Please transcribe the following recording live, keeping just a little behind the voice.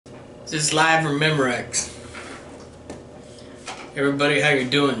This is live from Memorex. Everybody, how you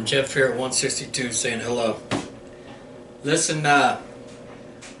doing? Jeff here at 162 saying hello. Listen,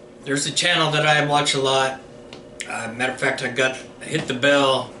 there's a channel that I watch a lot. Matter of fact, I hit the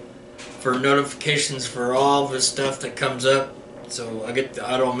bell for notifications for all the stuff that comes up, so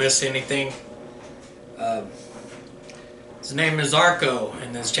I don't miss anything. His name is Arco,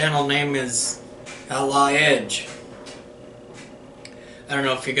 and his channel name is Outlaw Edge. I don't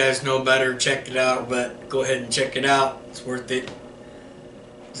know if you guys know about it or checked it out, but go ahead and check it out. It's worth it.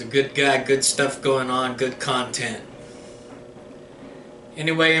 He's a good guy, good stuff going on, good content.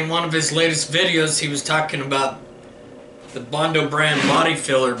 Anyway, in one of his latest videos, he was talking about the Bondo brand body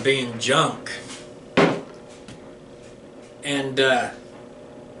filler being junk. And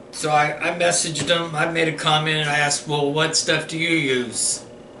so I messaged him, I made a comment, and I asked, well, what stuff do you use?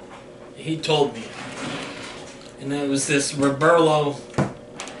 He told me. And it was this Roberlo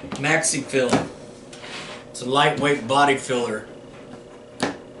Maxi Filler. It's a lightweight body filler.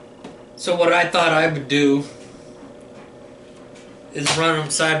 So what I thought I would do is run them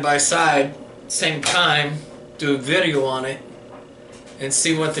side by side, same time, do a video on it, and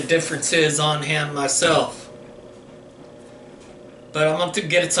see what the difference is on hand myself. But I'm going to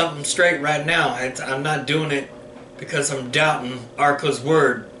get something straight right now. I'm not doing it because I'm doubting Arco's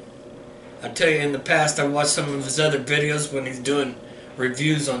word. I tell you, in the past, I watched some of his other videos when he's doing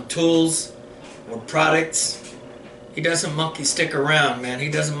reviews on tools or products. He doesn't monkey stick around, man. He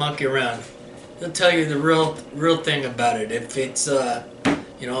doesn't monkey around. He'll tell you the real thing about it. If it's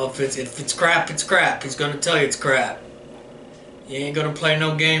if it's crap, it's crap. He's gonna tell you it's crap. He ain't gonna play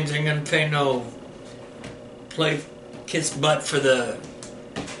no games. Ain't gonna play kiss butt for the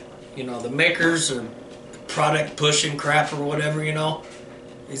the makers or product pushing crap or whatever.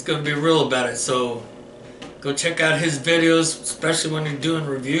 He's gonna be real about it. So go check out his videos, especially when you're doing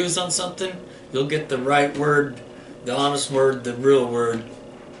reviews on something. You'll get the right word, the honest word, the real word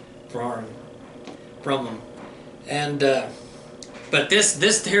from him. And but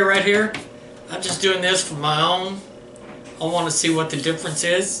this here right here, I'm just doing this for my own. I want to see what the difference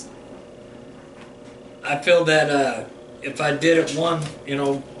is. I feel that if I did it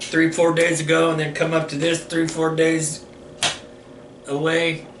 3-4 days ago and then come up to this 3-4 days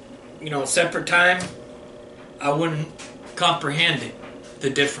away, separate time, I wouldn't comprehend it,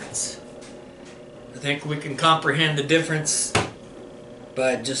 the difference. I think we can comprehend the difference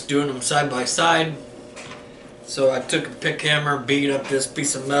by just doing them side by side. So I took a pick hammer, beat up this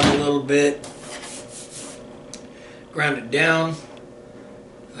piece of metal a little bit, ground it down.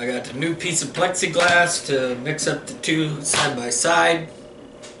 I got the new piece of plexiglass to mix up the two side by side.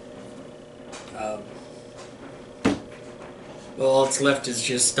 Well, all that's left is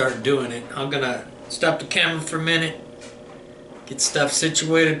just start doing it. I'm gonna stop the camera for a minute, get stuff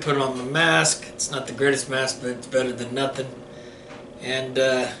situated, put on my mask. It's not the greatest mask, but it's better than nothing. And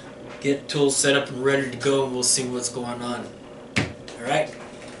get tools set up and ready to go, and we'll see what's going on. Alright?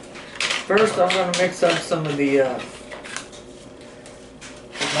 First, I'm going to mix up some of the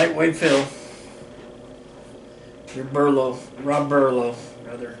lightweight fill. Roberlo,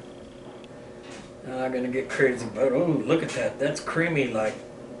 rather. I'm not going to get crazy, but oh, look at that. That's creamy like.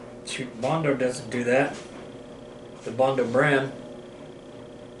 Shoot, Bondo doesn't do that. The Bondo brand.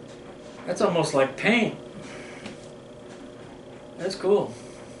 That's almost like paint. That's cool.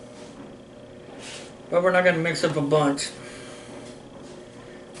 But we're not going to mix up a bunch.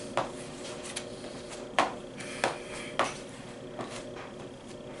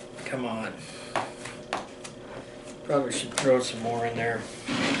 Come on. Probably should throw some more in there.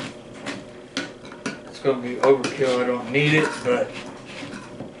 It's going to be overkill. I don't need it, but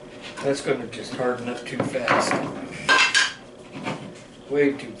that's going to just harden up too fast.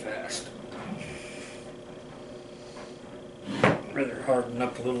 Way too fast. Rather harden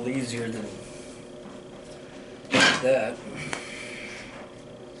up a little easier than that.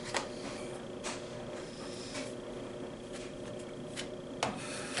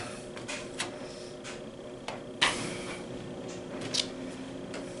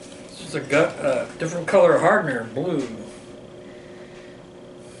 This is a different color hardener, blue.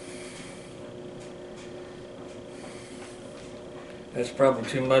 That's probably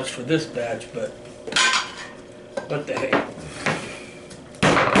too much for this batch, but what the heck.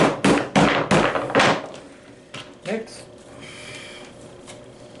 Next.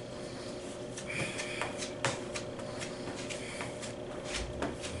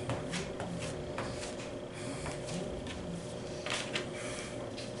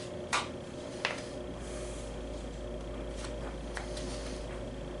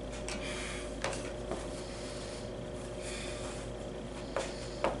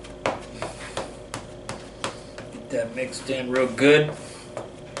 that mixed in real good.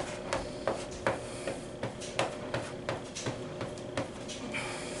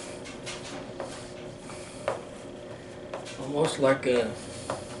 Almost like a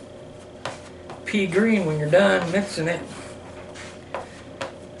pea green when you're done mixing it.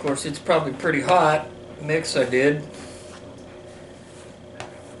 Of course, it's probably pretty hot mix I did.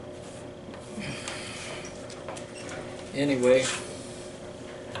 Anyway,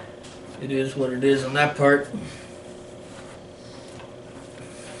 it is what it is on that part.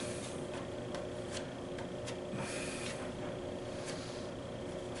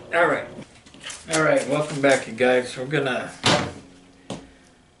 Alright, welcome back, you guys. We're gonna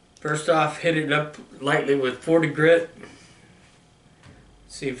first off hit it up lightly with 40 grit.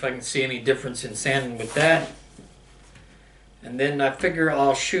 See if I can see any difference in sanding with that. And then I figure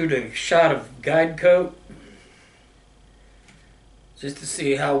I'll shoot a shot of guide coat just to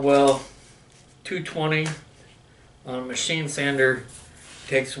see how well 220 on a machine sander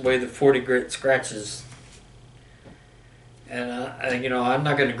takes away the 40 grit scratches. And you know, I'm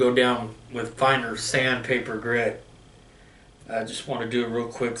not going to go down with finer sandpaper grit. I just want to do it real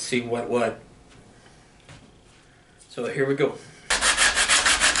quick, see what. So here we go.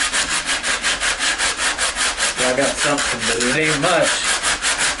 I got something, but it ain't much.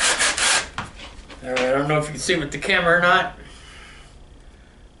 Alright, I don't know if you can see with the camera or not,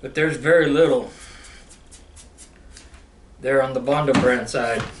 but there's very little there on the Bondo brand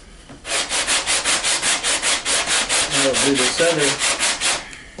side. I'll do this other.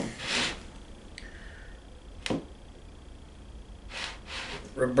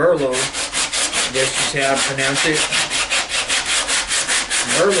 Roberlo, I guess you say how to pronounce it.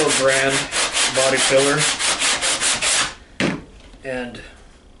 Roberlo brand body filler. And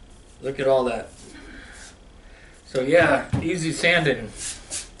look at all that. So yeah, easy sanding.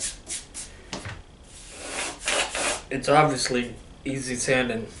 It's obviously easy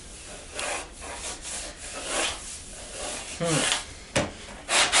sanding.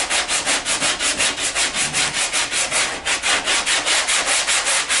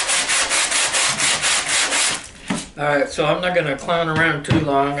 Alright, so I'm not going to clown around too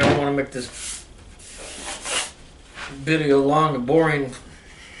long. I don't want to make this video long and boring.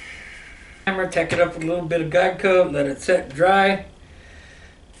 Hammer, tack it up with a little bit of guide coat, let it set and dry.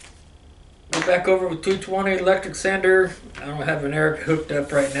 Go back over with 220 electric sander. I don't have an Eric hooked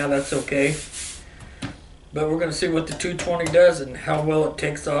up right now, that's okay. But we're going to see what the 220 does and how well it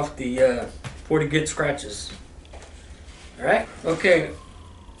takes off the 40 grit scratches. Alright, okay.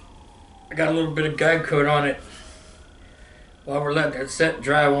 I got a little bit of guide coat on it. While we're letting it set and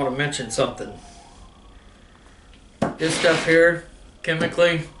dry, I want to mention something. This stuff here,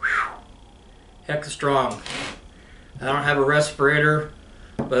 chemically, whew, heck strong. I don't have a respirator,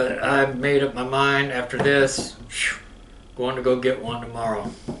 but I made up my mind after this, whew, going to go get one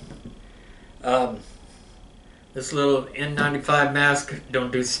tomorrow. This little N95 mask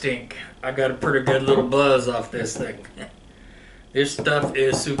don't do stink. I got a pretty good little buzz off this thing. This stuff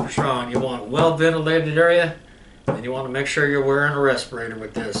is super strong. You want a well ventilated area, and you want to make sure you're wearing a respirator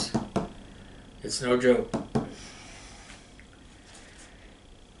with this. It's no joke.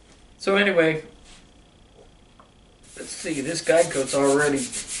 So anyway, let's see, this guide coat's already,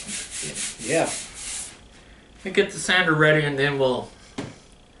 yeah. Let me get the sander ready and then we'll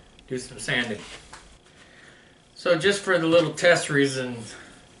do some sanding. So just for the little test reason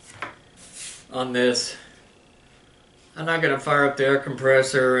on this, I'm not going to fire up the air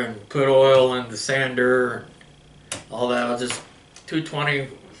compressor and put oil in the sander, all that. I'll just 220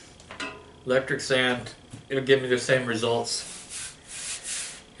 electric sand. It'll give me the same results.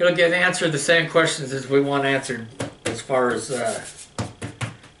 It'll answer the same questions as we want answered as far as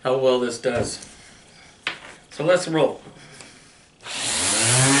how well this does. So let's roll.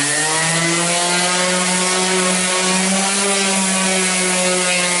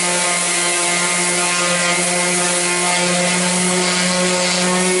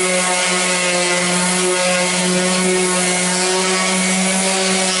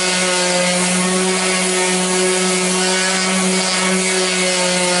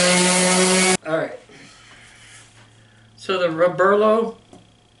 So the Roberlo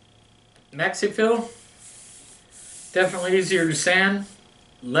Maxi Fill, definitely easier to sand,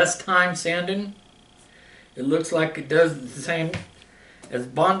 less time sanding. It looks like it does the same as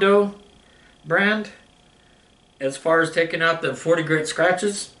Bondo brand as far as taking out the 40 grit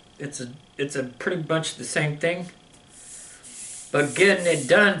scratches. It's a pretty much the same thing, but getting it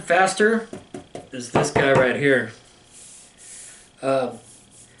done faster is this guy right here.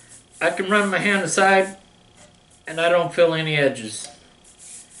 I can run my hand aside and I don't feel any edges.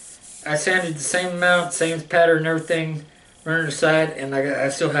 I sanded the same amount, same pattern and everything, running the side, and I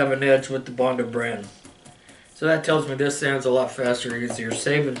still have an edge with the Bondo brand. So that tells me this sands a lot faster, easier,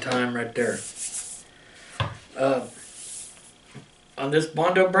 saving time right there. On this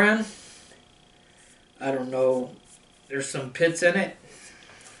Bondo brand, I don't know, there's some pits in it.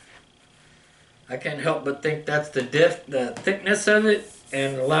 I can't help but think that's the thickness of it,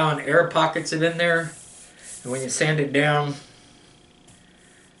 and allowing air pockets in there. And when you sand it down,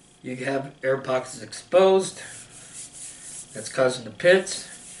 you have air pockets exposed. That's causing the pits.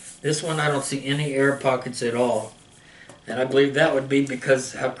 This one I don't see any air pockets at all. And I believe that would be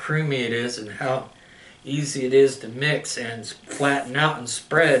because how creamy it is and how easy it is to mix and flatten out and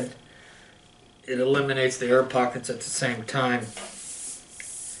spread. It eliminates the air pockets at the same time.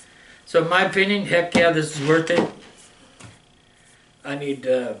 So in my opinion, heck yeah, this is worth it. I need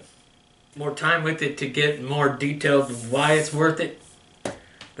more time with it to get more detailed of why it's worth it.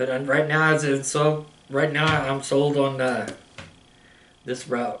 But right now, I'm sold on this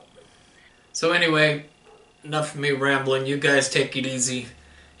route. So anyway, enough of me rambling. You guys take it easy.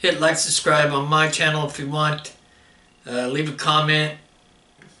 Hit like, subscribe on my channel if you want. Leave a comment.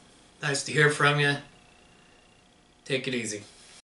 Nice to hear from you. Take it easy.